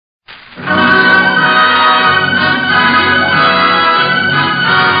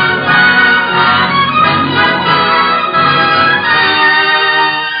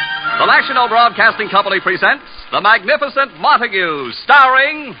Rhino Broadcasting Company presents The Magnificent Montague,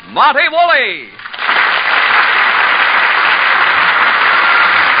 starring Monty Woolley.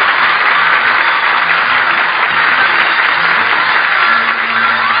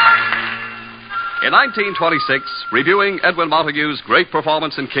 In 1926, reviewing Edwin Montague's great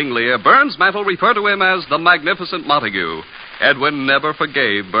performance in King Lear, Burns Mantle referred to him as the Magnificent Montague. Edwin never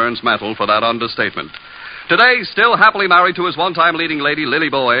forgave Burns Mantle for that understatement. Today, still happily married to his one-time leading lady, Lily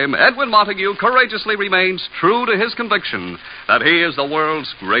Boehm, Edwin Montague courageously remains true to his conviction that he is the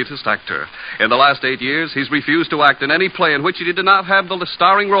world's greatest actor. In the last 8 years, he's refused to act in any play in which he did not have the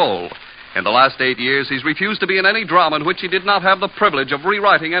starring role. In the last 8 years, he's refused to be in any drama in which he did not have the privilege of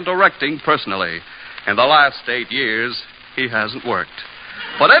rewriting and directing personally. In the last 8 years, he hasn't worked.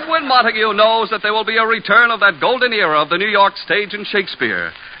 But Edwin Montague knows that there will be a return of that golden era of the New York stage and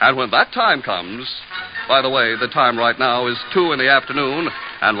Shakespeare. And when that time comes... By the way, the time right now is 2 p.m,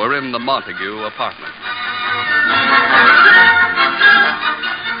 and we're in the Montague apartment.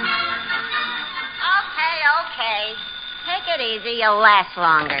 Okay. Take it easy. You'll last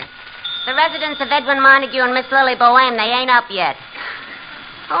longer. The residence of Edwin Montague and Miss Lily Boehm, they ain't up yet.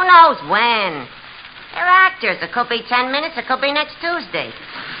 Who knows when? They're actors. It could be 10 minutes. It could be next Tuesday.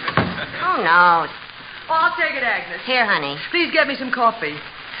 Who knows? Oh, I'll take it, Agnes. Here, honey. Please get me some coffee.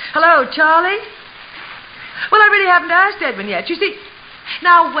 Hello, Charlie? Well, I really haven't asked Edwin yet. You see...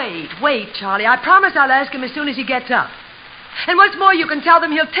 Now, wait, Charlie. I promise I'll ask him as soon as he gets up. And what's more, you can tell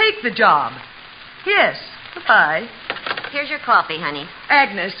them he'll take the job. Yes. Goodbye. Here's your coffee, honey.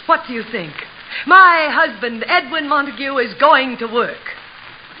 Agnes, what do you think? My husband, Edwin Montague, is going to work.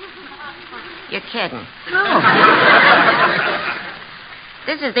 You're kidding. No.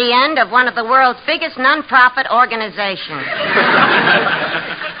 This is the end of one of the world's biggest non-profit organizations.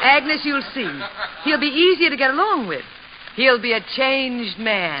 Agnes, you'll see. He'll be easier to get along with. He'll be a changed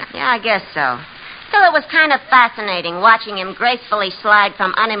man. Yeah, I guess so. Still, it was kind of fascinating watching him gracefully slide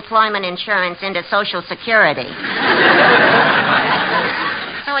from unemployment insurance into Social Security.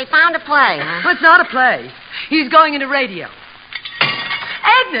 So he found a play, huh? Well, it's not a play. He's going into radio.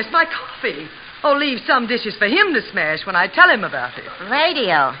 Agnes, my coffee. Oh, leave some dishes for him to smash when I tell him about it.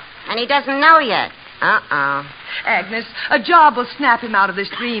 Radio. And he doesn't know yet. Agnes, a job will snap him out of this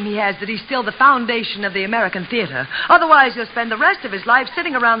dream he has that he's still the foundation of the American theater. Otherwise, he'll spend the rest of his life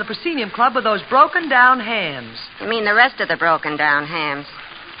sitting around the proscenium club with those broken-down hams. You mean the rest of the broken-down hams?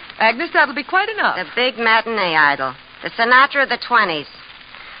 Agnes, that'll be quite enough. The big matinee idol. The Sinatra of the 20s.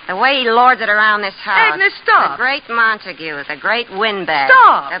 The way he lords it around this house. Agnes, stop. The great Montague, the great windbag.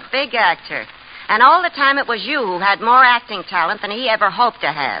 Stop. The big actor. And all the time it was you who had more acting talent than he ever hoped to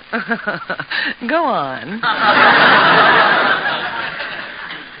have. Go on.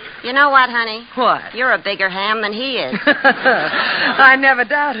 You know what, honey? What? You're a bigger ham than he is. I never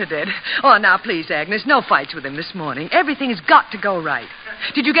doubted it. Oh, now, please, Agnes, no fights with him this morning. Everything's got to go right.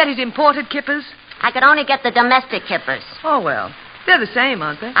 Did you get his imported kippers? I could only get the domestic kippers. Oh, well. They're the same,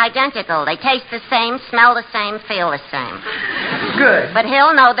 aren't they? Identical. They taste the same, smell the same, feel the same. Good. But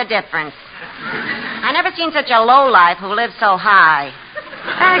he'll know the difference. I never seen such a lowlife who lives so high.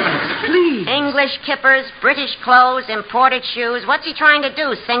 Agnes, please. English kippers, British clothes, imported shoes. What's he trying to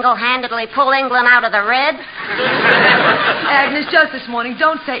do, single-handedly pull England out of the red? Agnes, just this morning,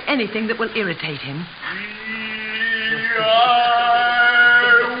 don't say anything that will irritate him.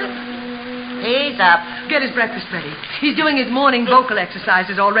 He's up. Get his breakfast ready. He's doing his morning vocal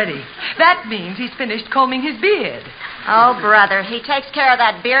exercises already. That means he's finished combing his beard. Oh, brother, he takes care of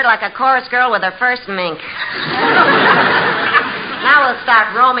that beard like a chorus girl with her first mink. Now we'll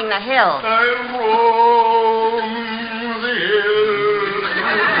start roaming the hills. I roam the hills.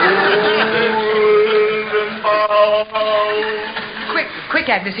 Quick,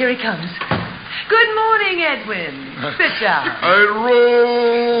 Agnes, here he comes. Good morning, Edwin. Sit down. I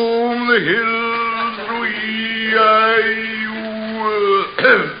roam the hills,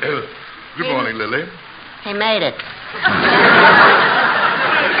 Good morning, Lily. He made it.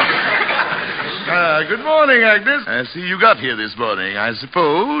 Good morning, Agnes. I see you got here this morning. I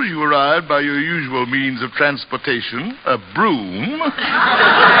suppose you arrived by your usual means of transportation, a broom.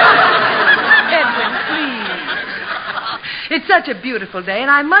 Edwin, please. It's such a beautiful day,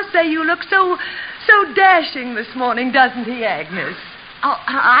 and I must say you look so dashing this morning, doesn't he, Agnes? Oh,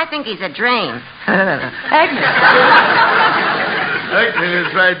 I think he's a dream. Agnes.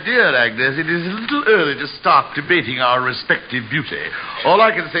 Agnes, my dear Agnes, it is a little early to start debating our respective beauty. All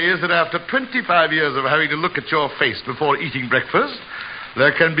I can say is that after 25 years of having to look at your face before eating breakfast,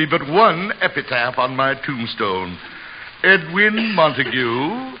 there can be but one epitaph on my tombstone. Edwin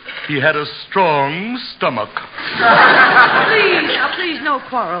Montague, He had a strong stomach. Please, no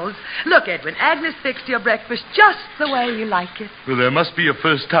quarrels. Look, Edwin, Agnes fixed your breakfast just the way you like it. Well, there must be a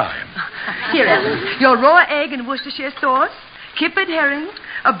first time. Here, Edwin, your raw egg and Worcestershire sauce, kippered herring,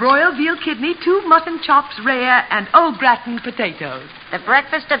 a broiled veal kidney, 2 mutton chops rare, and au gratin potatoes. The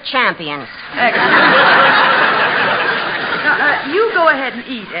breakfast of champions. Excellent. Now, you go ahead and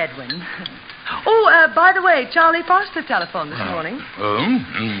eat, Edwin. Oh, by the way, Charlie Foster telephoned this morning.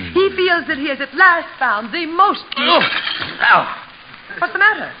 He feels that he has at last found the most... What's the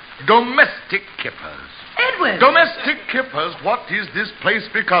matter? Domestic kippers. Edwin! Domestic kippers. What is this place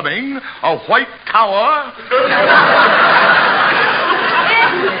becoming? A white tower?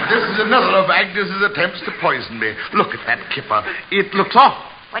 This is another of Agnes's attempts to poison me. Look at that kipper. It looks awful.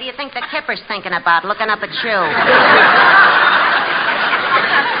 What do you think the kipper's thinking about, looking up at you?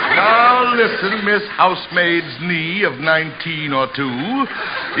 Now, listen, Miss Housemaid's knee of 19 or 2.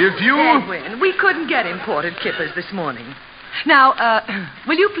 If you... Edwin, we couldn't get imported kippers this morning. Now,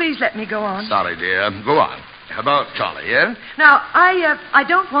 will you please let me go on? Sorry, dear. Go on. How about Charlie, yeah? Now, I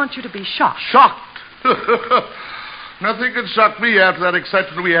don't want you to be shocked. Shocked? Nothing could shock me after that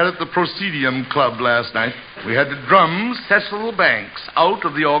excitement we had at the Proscenium Club last night. We had to drum Cecil Banks out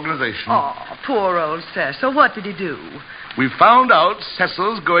of the organization. Oh, poor old Cecil. What did he do? We found out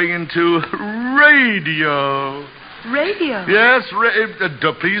Cecil's going into radio. Radio? Yes,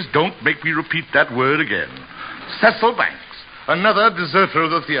 please don't make me repeat that word again. Cecil Banks, another deserter of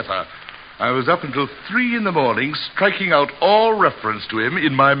the theater. I was up until 3 a.m, striking out all reference to him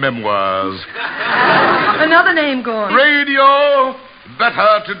in my memoirs. Another name gone. Radio,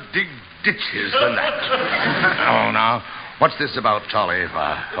 better to dig ditches than that. Oh, now, what's this about Charlie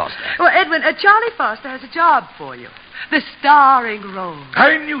Foster? Well, Edwin, Charlie Foster has a job for you. The starring role.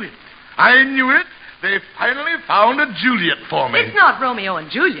 I knew it. They finally found a Juliet for me. It's not Romeo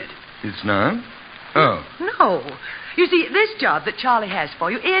and Juliet. It's not? Oh. No. You see, this job that Charlie has for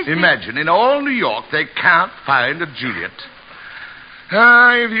you is... Imagine, in all New York, they can't find a Juliet.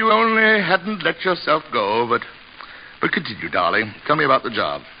 If you only hadn't let yourself go, but continue, darling. Tell me about the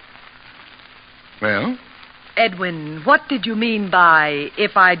job. Well? Edwin, what did you mean by,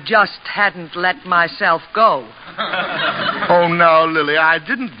 if I just hadn't let myself go? Oh, now, Lily, I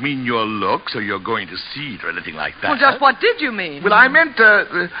didn't mean your looks or your going to see it or anything like that. Well, just what did you mean? Well, I meant,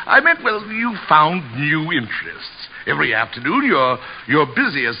 you found new interests. Every afternoon, you're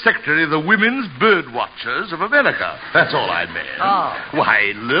busy as secretary of the Women's Bird Watchers of America. That's all I meant. Oh.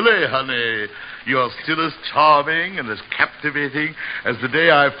 Why, Lily, honey, you're still as charming and as captivating as the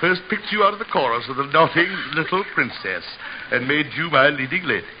day I first picked you out of the chorus of the naughty little princess and made you my leading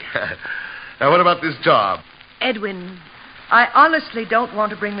lady. Now, what about this job? Edwin, I honestly don't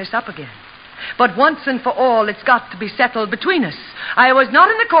want to bring this up again. But once and for all, it's got to be settled between us. I was not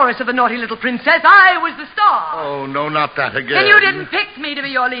in the chorus of the naughty little princess. I was the star. Oh, no, not that again. And you didn't pick me to be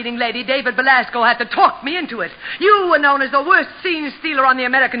your leading lady. David Belasco had to talk me into it. You were known as the worst scene stealer on the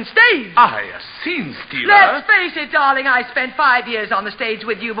American stage. I, a scene stealer? Let's face it, darling. I spent 5 years on the stage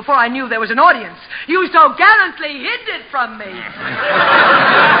with you before I knew there was an audience. You so gallantly hid it from me.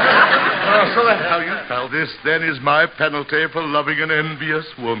 Oh, so that's how you felt. This, then, is my penalty for loving an envious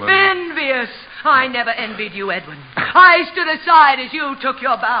woman. Envious? I never envied you, Edwin. I stood aside as you took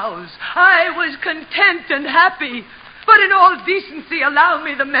your bows. I was content and happy. But in all decency, allow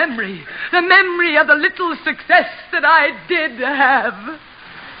me the memory of the little success that I did have.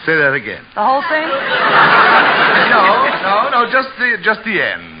 Say that again. The whole thing? No, just the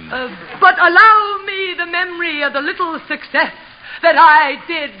end. But allow me the memory of the little success that I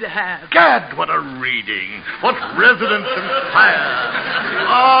did have. Gad, what a reading. What resonance and fire.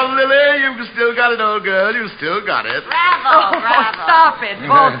 Oh, Lily, you've still got it, old girl. You've still got it. Bravo. Stop it,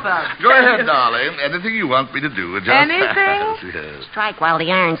 both of them. Go ahead, darling. Anything you want me to do. Just anything? Yes. Strike while the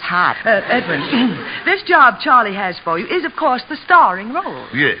iron's hot. Edwin, this job Charlie has for you is, of course, the starring role.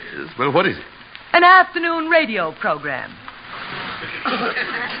 Yes. Well, what is it? An afternoon radio program.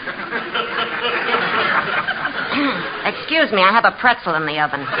 Excuse me, I have a pretzel in the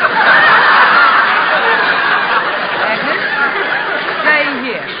oven. Agnes, stay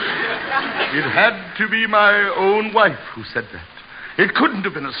here. It had to be my own wife who said that. It couldn't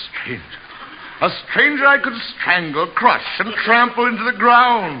have been a stranger. A stranger I could strangle, crush, and trample into the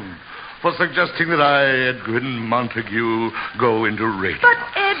ground for suggesting that I, Edwin Montague, go into radio. But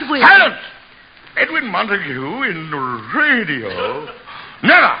Edwin... Silence! Edwin Montague in radio?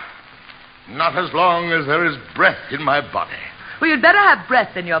 Never! Not as long as there is breath in my body. Well, you'd better have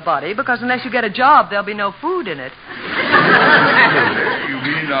breath in your body, because unless you get a job, there'll be no food in it. You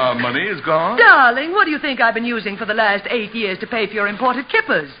mean our money is gone? Darling, what do you think I've been using for the last 8 years to pay for your imported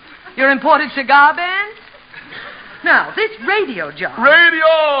kippers? Your imported cigar bands? Now, this radio job. Radio!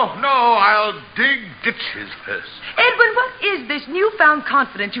 No, I'll dig ditches first. Edwin, what is this newfound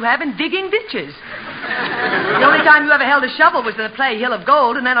confidence you have in digging ditches? The only time you ever held a shovel was in the play Hill of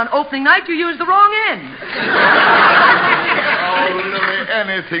Gold, and then on opening night you used the wrong end. Oh, Lily,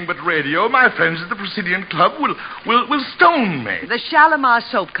 anything but radio. My friends at the Presidian Club will stone me. The Shalimar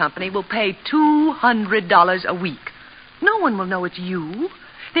Soap Company will pay $200 a week. No one will know it's you.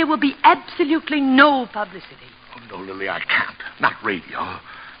 There will be absolutely no publicity. Oh, no, Lily, I can't. Not radio.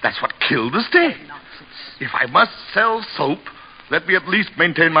 That's what killed the stage. Nonsense. If I must sell soap, let me at least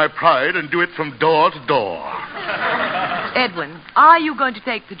maintain my pride and do it from door to door. Edwin, are you going to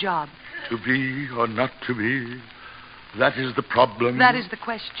take the job? To be or not to be, that is the problem. That is the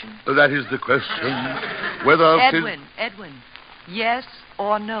question. That is the question. Whether... Edwin, yes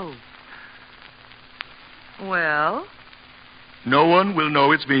or no? Well? No one will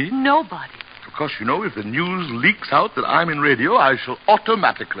know it's me? Nobody. Of course, you know, if the news leaks out that I'm in radio, I shall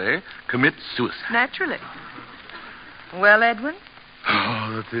automatically commit suicide. Naturally. Well, Edwin?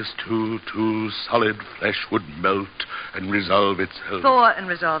 Oh, that this too solid flesh would melt and resolve itself. Thaw and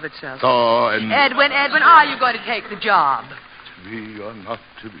resolve itself. Thaw and... Edwin, are you going to take the job? To be or not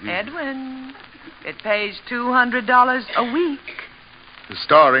to be. Edwin, it pays $200 a week. The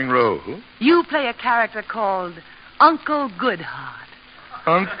starring role? You play a character called Uncle Goodheart.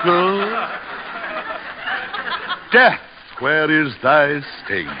 Uncle... Death, where is thy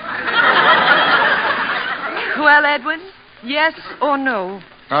sting? Well, Edwin, yes or no?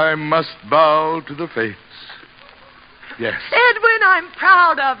 I must bow to the fates. Yes. Edwin, I'm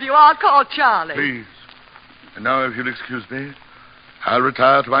proud of you. I'll call Charlie. Please. And now, if you'll excuse me, I'll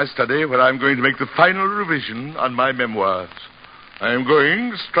retire to my study where I'm going to make the final revision on my memoirs. I am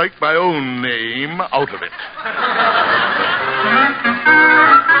going to strike my own name out of it.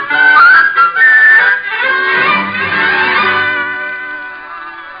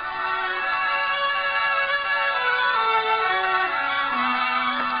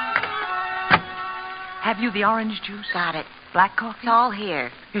 Have you the orange juice? Got it. Black coffee? It's all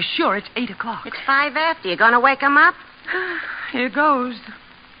here. You're sure it's 8 o'clock? It's 5 after. You going to wake him up? Here goes.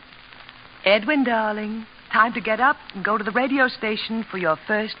 Edwin, darling, time to get up and go to the radio station for your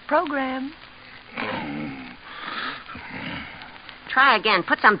first program. Try again.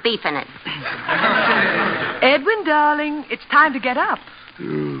 Put some beef in it. Edwin, darling, it's time to get up.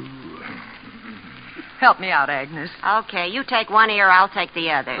 Help me out, Agnes. Okay, you take one ear, I'll take the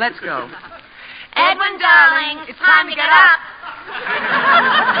other. Let's go. Edwin, darling, it's time to get up.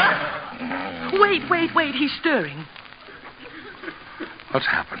 Wait. He's stirring. What's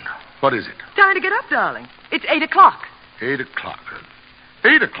happened? What is it? Time to get up, darling. It's 8 o'clock. 8 o'clock.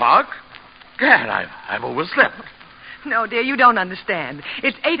 8 o'clock? Gad, I've overslept. No, dear, you don't understand.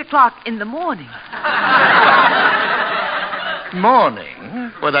 It's 8 o'clock in the morning.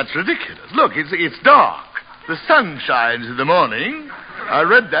 Morning? Well, that's ridiculous. Look, it's dark. The sun shines in the morning. I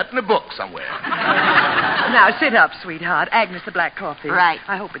read that in a book somewhere. Now, sit up, sweetheart. Agnes, the black coffee. Right.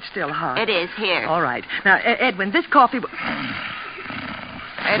 I hope it's still hot. It is here. All right. Now, Edwin, this coffee...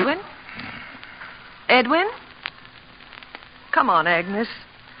 Edwin? Edwin? Come on, Agnes.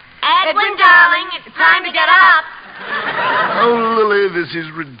 Edwin, darling, it's time to get up. Oh, Lily, this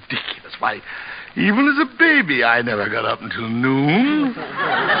is ridiculous. Why, even as a baby, I never got up until noon.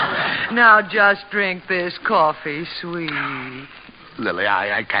 Now, just drink this coffee, sweet. Lily,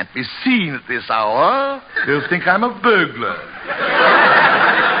 I can't be seen at this hour. They'll think I'm a burglar.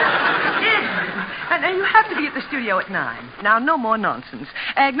 And you have to be at the studio at 9. Now, no more nonsense.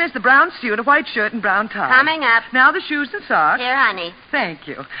 Agnes, the brown suit, a white shirt, and brown tie. Coming up. Now the shoes and socks. Here, honey. Thank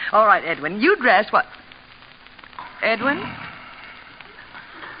you. All right, Edwin, you dress what... Edwin?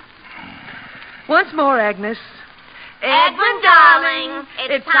 Once more, Agnes. Edwin, darling,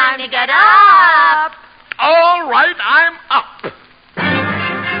 it's time to get up. All right, I'm up.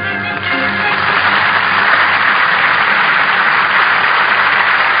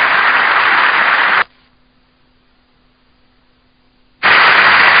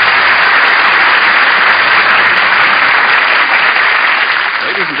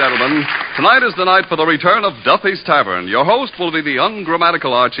 Ladies and gentlemen, tonight is the night for the return of Duffy's Tavern. Your host will be the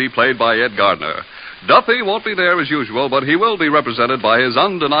ungrammatical Archie, played by Ed Gardner. Duffy won't be there as usual, but he will be represented by his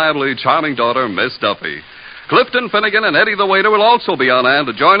undeniably charming daughter, Miss Duffy. Clifton Finnegan and Eddie the waiter will also be on hand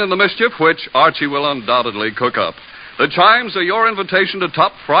to join in the mischief, which Archie will undoubtedly cook up. The chimes are your invitation to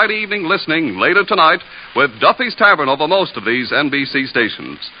top Friday evening listening later tonight with Duffy's Tavern over most of these NBC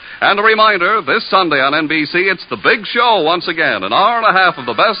stations. And a reminder, this Sunday on NBC, it's the big show once again, an hour and a half of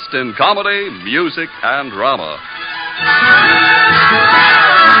the best in comedy, music, and drama.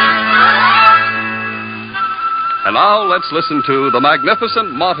 And now let's listen to the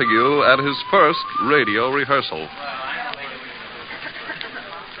Magnificent Montague at his first radio rehearsal.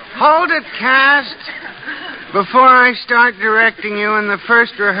 Hold it, cast. Before I start directing you in the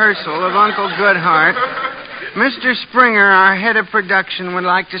first rehearsal of Uncle Goodhart, Mr. Springer, our head of production, would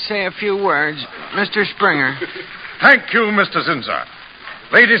like to say a few words. Mr. Springer. Thank you, Mr. Zinzer.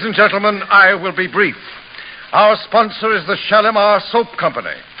 Ladies and gentlemen, I will be brief. Our sponsor is the Shalimar Soap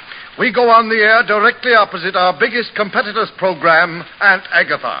Company. We go on the air directly opposite our biggest competitor's program, Aunt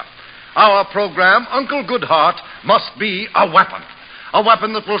Agatha. Our program, Uncle Goodhart, must be a weapon. A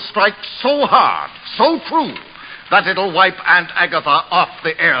weapon that will strike so hard, so true, that it'll wipe Aunt Agatha off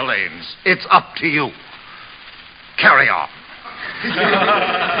the air lanes. It's up to you. Carry on.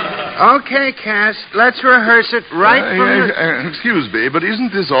 Okay, cast. Let's rehearse it right from the... Excuse me, but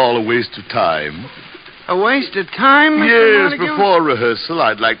isn't this all a waste of time? A waste of time, Mr. Yes, Montague? before rehearsal,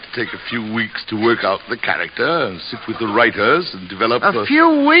 I'd like to take a few weeks to work out the character and sit with the writers and develop A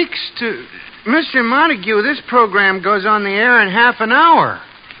few weeks to... Mr. Montague, this program goes on the air in half an hour.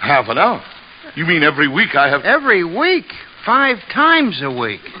 Half an hour? You mean every week I have... Every week? 5 times a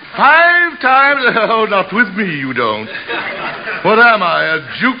week. 5 times? Oh, not with me, you don't. What am I, a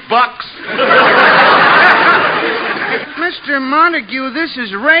jukebox? Mr. Montague, this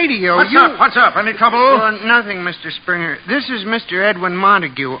is radio. What's up? Any trouble? Oh, nothing, Mr. Springer. This is Mr. Edwin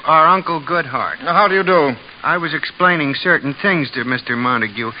Montague, our Uncle Goodhart. How do you do? I was explaining certain things to Mr.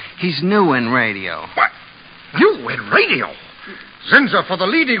 Montague. He's new in radio. What? You in radio? Zinzer, for the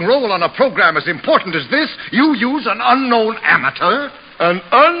leading role on a program as important as this, you use an unknown amateur? An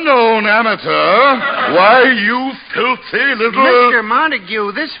unknown amateur? Why, you filthy little... Mr.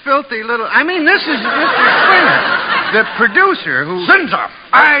 Montague, this filthy little... this is Mr. Springer, the producer who... Zinzer,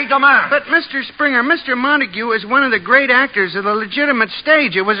 I demand... But, Mr. Springer, Mr. Montague is one of the great actors of the legitimate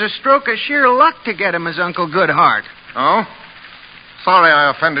stage. It was a stroke of sheer luck to get him as Uncle Goodhart. Oh? Sorry I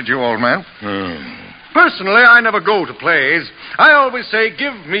offended you, old man. Personally, I never go to plays. I always say,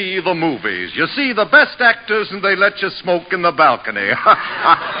 give me the movies. You see the best actors and they let you smoke in the balcony.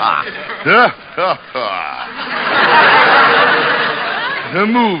 The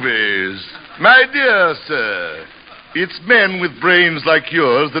movies. My dear sir, it's men with brains like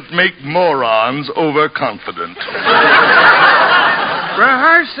yours that make morons overconfident.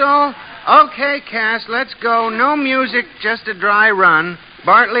 Rehearsal. Okay, cast, let's go. No music, just a dry run.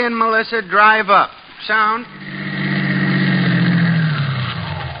 Bartley and Melissa, drive up. Sound.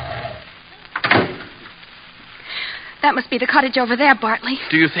 That must be the cottage over there, Bartley.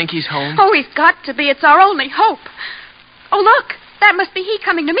 Do you think he's home? Oh, he's got to be. It's our only hope. Oh, look. That must be he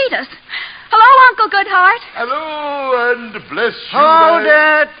coming to meet us. Hello, Uncle Goodhart. Hello, and bless you. Hold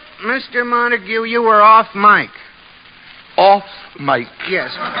it. Mr. Montague, you were off mic. Off mic?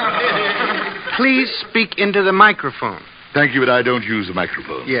 Yes. Please speak into the microphone. Thank you, but I don't use a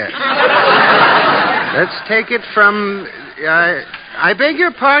microphone. Yes. Let's take it from... I beg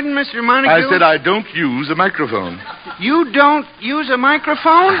your pardon, Mr. Montague? I said I don't use a microphone. You don't use a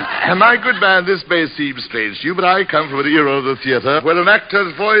microphone? And my good man, this may seem strange to you, but I come from an era of the theater where an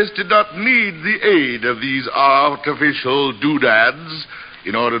actor's voice did not need the aid of these artificial doodads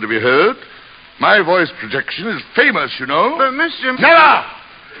in order to be heard. My voice projection is famous, you know. But, Mr... Never!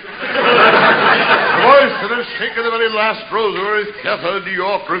 The voice that has shaken the very last Rosemary Theater in New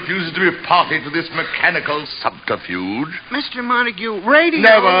York refuses to be party to this mechanical subterfuge. Mr. Montague, radio...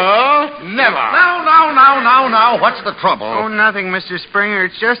 Never. Now. What's the trouble? Oh, nothing, Mr. Springer.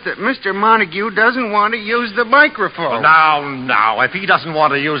 It's just that Mr. Montague doesn't want to use the microphone. Now, if he doesn't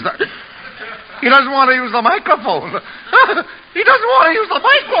want to use the... He doesn't want to use the microphone. He doesn't want to use the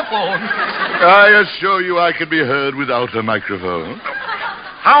microphone. I assure you I can be heard without a microphone.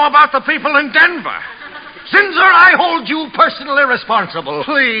 How about the people in Denver? Zinzer, I hold you personally responsible.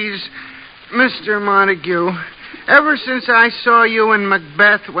 Please, Mr. Montague, ever since I saw you in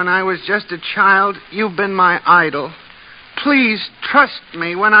Macbeth when I was just a child, you've been my idol. Please trust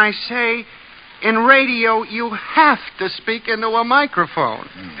me when I say, in radio, you have to speak into a microphone.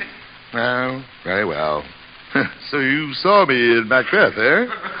 Well, very well. So you saw me in Macbeth, eh?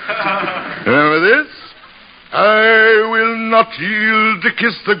 Remember this? I will not yield to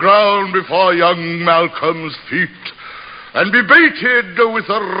kiss the ground before young Malcolm's feet, and be baited with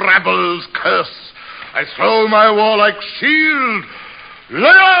a rabble's curse. I throw my warlike shield. Lay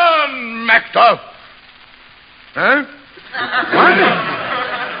on, Macduff! Huh?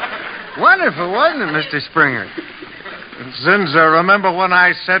 Wonderful, wasn't it, Mr. Springer? Zinzer, remember when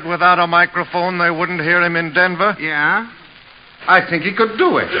I said without a microphone they wouldn't hear him in Denver? Yeah? I think he could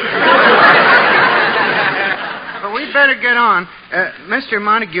do it. Well, we'd better get on. Mr.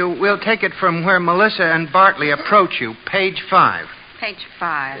 Montague, we'll take it from where Melissa and Bartley approach you. Page 5. Page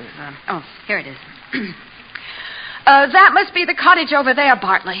 5. Here it is. That must be the cottage over there,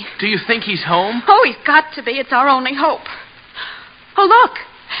 Bartley. Do you think he's home? Oh, he's got to be. It's our only hope. Oh, look.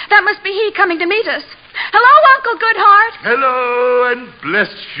 That must be he coming to meet us. Hello, Uncle Goodhart. Hello, and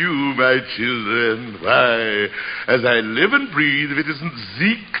bless you, my children. Why, as I live and breathe, if it isn't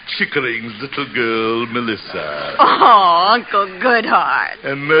Zeke Chickering's little girl, Melissa. Oh, Uncle Goodhart.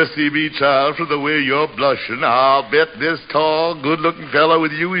 And mercy be, child, for the way you're blushing, I'll bet this tall, good-looking fellow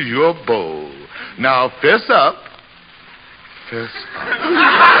with you is your beau. Now, fess up. Fess up.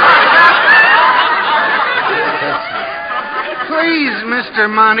 Please, Mr.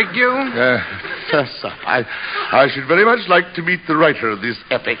 Montague. Fess up. I should very much like to meet the writer of this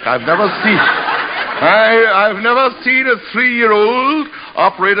epic. I've never seen a 3-year-old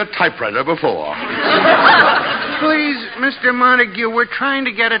operate a typewriter before. Please, Mr. Montague, we're trying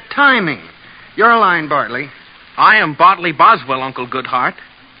to get a timing. Your line, Bartley. I am Bartley Boswell, Uncle Goodhart.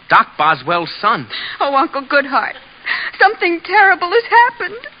 Doc Boswell's son. Oh, Uncle Goodhart. Something terrible has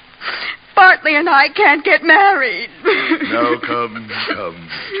happened. Bartley and I can't get married. Now, come, child.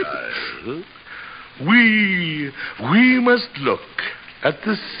 We must look at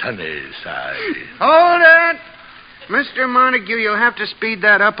the sunny side. Hold it! Mr. Montague, you'll have to speed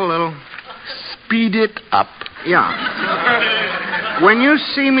that up a little. Speed it up. Yeah. When you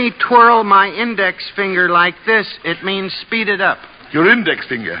see me twirl my index finger like this, it means speed it up. Your index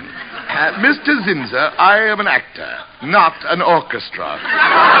finger. Mr. Zinser, I am an actor, not an orchestra.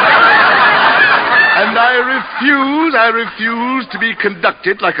 And I refuse to be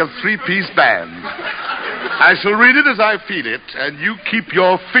conducted like a 3-piece band. I shall read it as I feel it, and you keep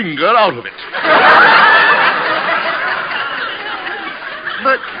your finger out of it.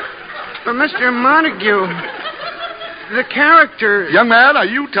 But Mr. Montague, the character... Young man, are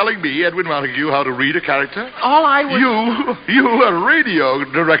you telling me, Edwin Montague, how to read a character? All I was... You, a radio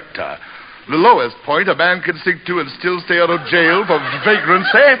director. The lowest point a man can sink to and still stay out of jail for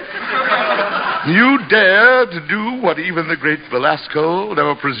vagrancy. You dare to do what even the great Velasco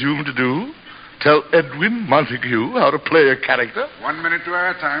never presumed to do? Tell Edwin Montague how to play a character? 1 minute to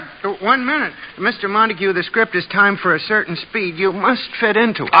our time. 1 minute. Mr. Montague, the script is timed for a certain speed. You must fit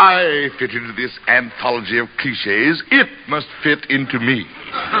into it. I fit into this anthology of cliches. It must fit into me.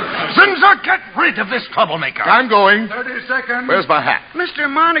 Zinser, get rid of this troublemaker. I'm going. 30 seconds. Where's my hat? Mr.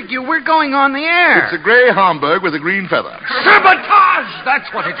 Montague, we're going on the air. It's a gray Homburg with a green feather. Sabotage!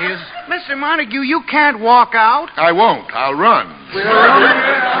 That's what it is. Mr. Montague, you can't walk out. I won't. I'll run.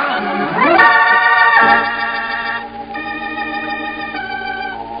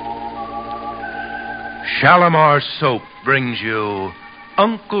 Shalimar Soap brings you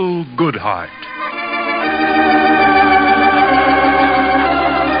Uncle Goodhart.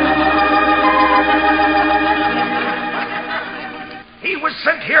 He was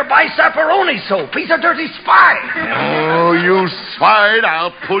sent here by Sapperoni Soap. He's a dirty spy. Oh, you swine.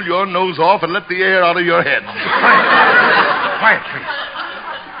 I'll pull your nose off and let the air out of your head. Quiet, please.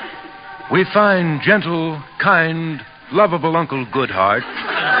 We find gentle, kind, lovable Uncle Goodhart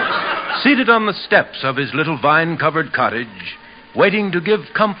seated on the steps of his little vine-covered cottage, waiting to give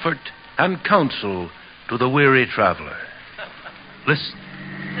comfort and counsel to the weary traveler. Listen.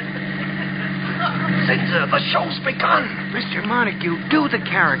 Zinser, the show's begun. Mr. Montague, do the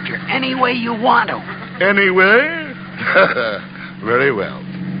character any way you want to. Anyway? Very well.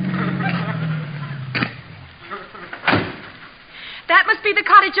 That must be the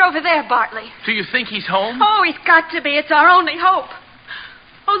cottage over there, Bartley. Do you think he's home? Oh, he's got to be. It's our only hope.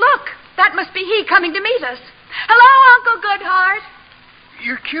 Oh, look. That must be he coming to meet us. Hello, Uncle Goodhart.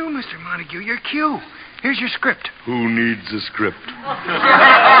 Your cue, Mr. Montague, your cue. Here's your script. Who needs a script?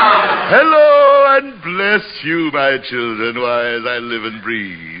 Hello, and bless you, my children, why, as I live and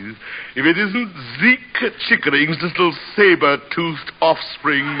breathe. If it isn't Zeke Chickering's little saber-toothed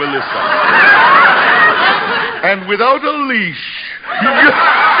offspring, Melissa. And without a leash.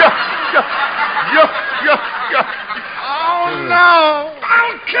 Oh, no.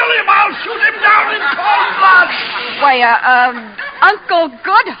 I'll kill him. I'll shoot him down in cold blood. Why, Uncle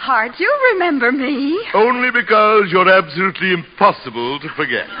Goodhart, you remember me. Only because you're absolutely impossible to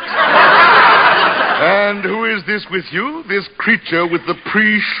forget. And who is this with you? This creature with the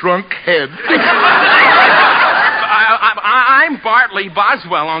pre-shrunk head? I'm Bartley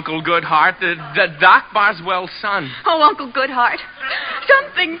Boswell, Uncle Goodhart, the Doc Boswell's son. Oh, Uncle Goodhart,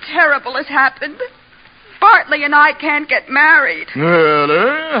 something terrible has happened. Bartley and I can't get married. Well,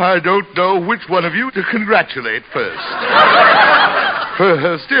 I don't know which one of you to congratulate first.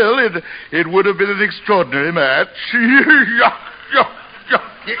 Still, it would have been an extraordinary match.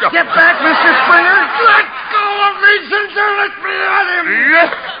 Get back, Mr. Springer. Let go of me, Ginger. Let me at him.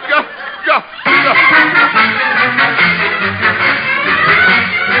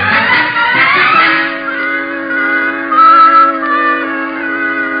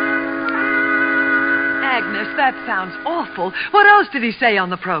 Agnes, that sounds awful. What else did he say on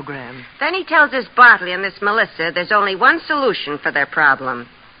the program? Then he tells us Bartley and this Melissa there's only one solution for their problem.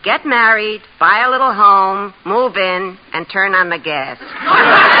 Get married, buy a little home, move in, and turn on the gas.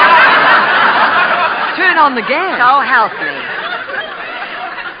 Turn on the gas? So help me.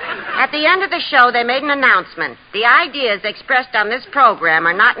 At the end of the show, they made an announcement. The ideas expressed on this program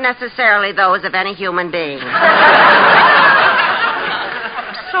are not necessarily those of any human being. I'm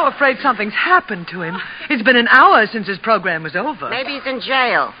so afraid something's happened to him. It's been an hour since his program was over. Maybe he's in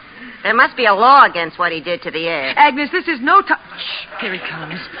jail. There must be a law against what he did to the air. Agnes, this is no time. Shh, here he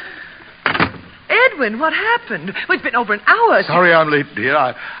comes. Edwin, what happened? Well, it's been over an hour. Sorry I'm late, dear.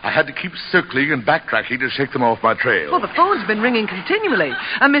 I had to keep circling and backtracking to shake them off my trail. Well, the phone's been ringing continually.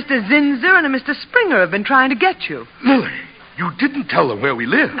 A Mr. Zinzer and a Mr. Springer have been trying to get you. Lily, you didn't tell them where we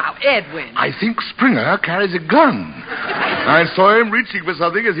live. Now, Edwin. I think Springer carries a gun. I saw him reaching for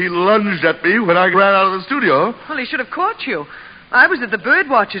something as he lunged at me when I ran out of the studio. Well, he should have caught you. I was at the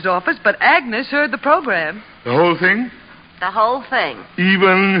birdwatcher's office, but Agnes heard the program. The whole thing? The whole thing.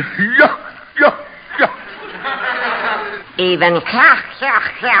 Even... Even...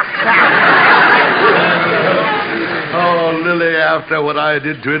 Oh, Lily, after what I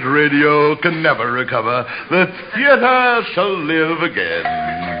did to it, radio can never recover. The theater shall live again.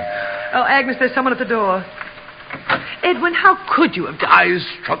 Oh, Agnes, there's someone at the door. Edwin, how could you have done... I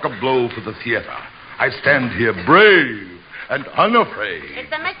struck a blow for the theater. I stand here brave and unafraid. It's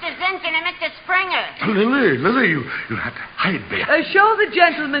the Mr. Zinzer and Mr. Springer. Lily, you have to hide me. Show the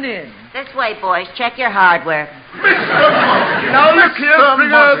gentleman in. This way, boys. Check your hardware. Mr. Montague. Now, look here,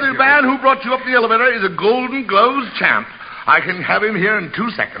 Springer. The man who brought you up the elevator is a Golden Gloves champ. I can have him here in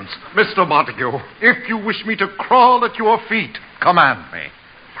 2 seconds. Mr. Montague, if you wish me to crawl at your feet, command me.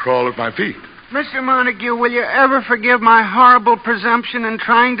 Crawl at my feet. Mr. Montague, will you ever forgive my horrible presumption in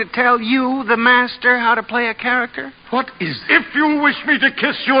trying to tell you, the master, how to play a character? What is it? If you wish me to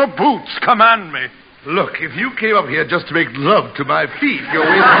kiss your boots, command me. Look, if you came up here just to make love to my feet, you're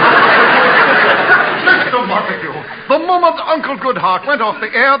Mr. Montague, the moment Uncle Goodhart went off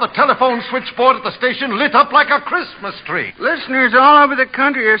the air, the telephone switchboard at the station lit up like a Christmas tree. Listeners all over the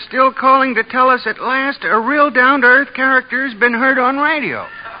country are still calling to tell us at last a real down-to-earth character's been heard on radio.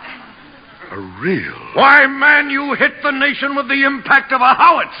 A real... Why, man, you hit the nation with the impact of a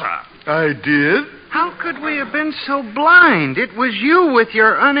howitzer. I did? How could we have been so blind? It was you with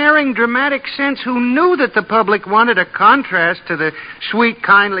your unerring dramatic sense who knew that the public wanted a contrast to the sweet,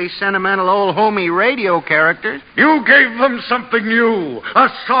 kindly, sentimental, old homey radio characters. You gave them something new, a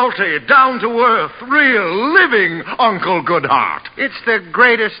salty, down-to-earth, real, living Uncle Goodhart. It's the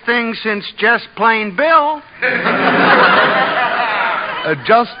greatest thing since Just Plain Bill.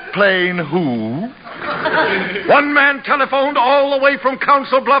 Just plain who? One man telephoned all the way from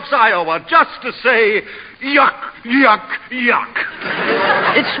Council Bluffs, Iowa, just to say, yuck, yuck, yuck.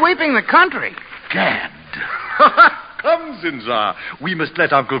 It's sweeping the country. Gad. Come, Zinza. We must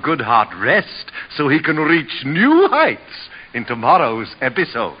let Uncle Goodhart rest so he can reach new heights in tomorrow's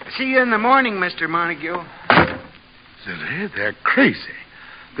episode. See you in the morning, Mr. Montague. Silly, they're crazy.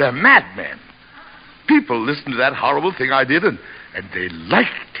 They're madmen. People listened to that horrible thing I did, and they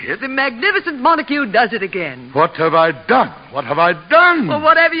liked it. The Magnificent Montague does it again. What have I done? What have I done? Well,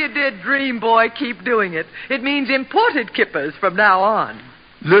 whatever you did, dream boy, keep doing it. It means imported kippers from now on.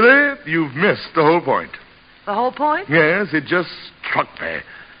 Lily, you've missed the whole point. The whole point? Yes, it just struck me.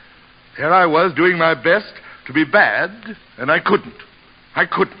 There I was doing my best to be bad, and I couldn't.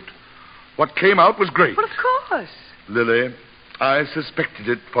 What came out was great. Well, of course. Lily, I suspected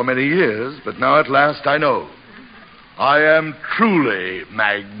it for many years, but now at last I know. I am truly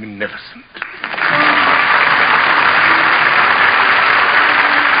magnificent.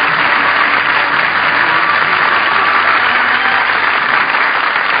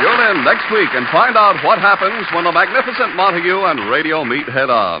 Tune in next week and find out what happens when the Magnificent Montague and radio meet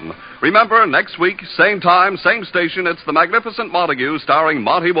head-on. Remember, next week, same time, same station, it's the Magnificent Montague starring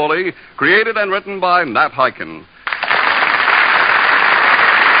Monty Woolley, created and written by Nat Hiken.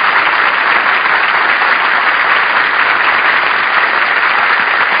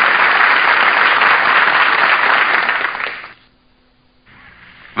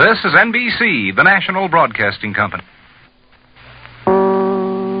 This is NBC, the National Broadcasting Company.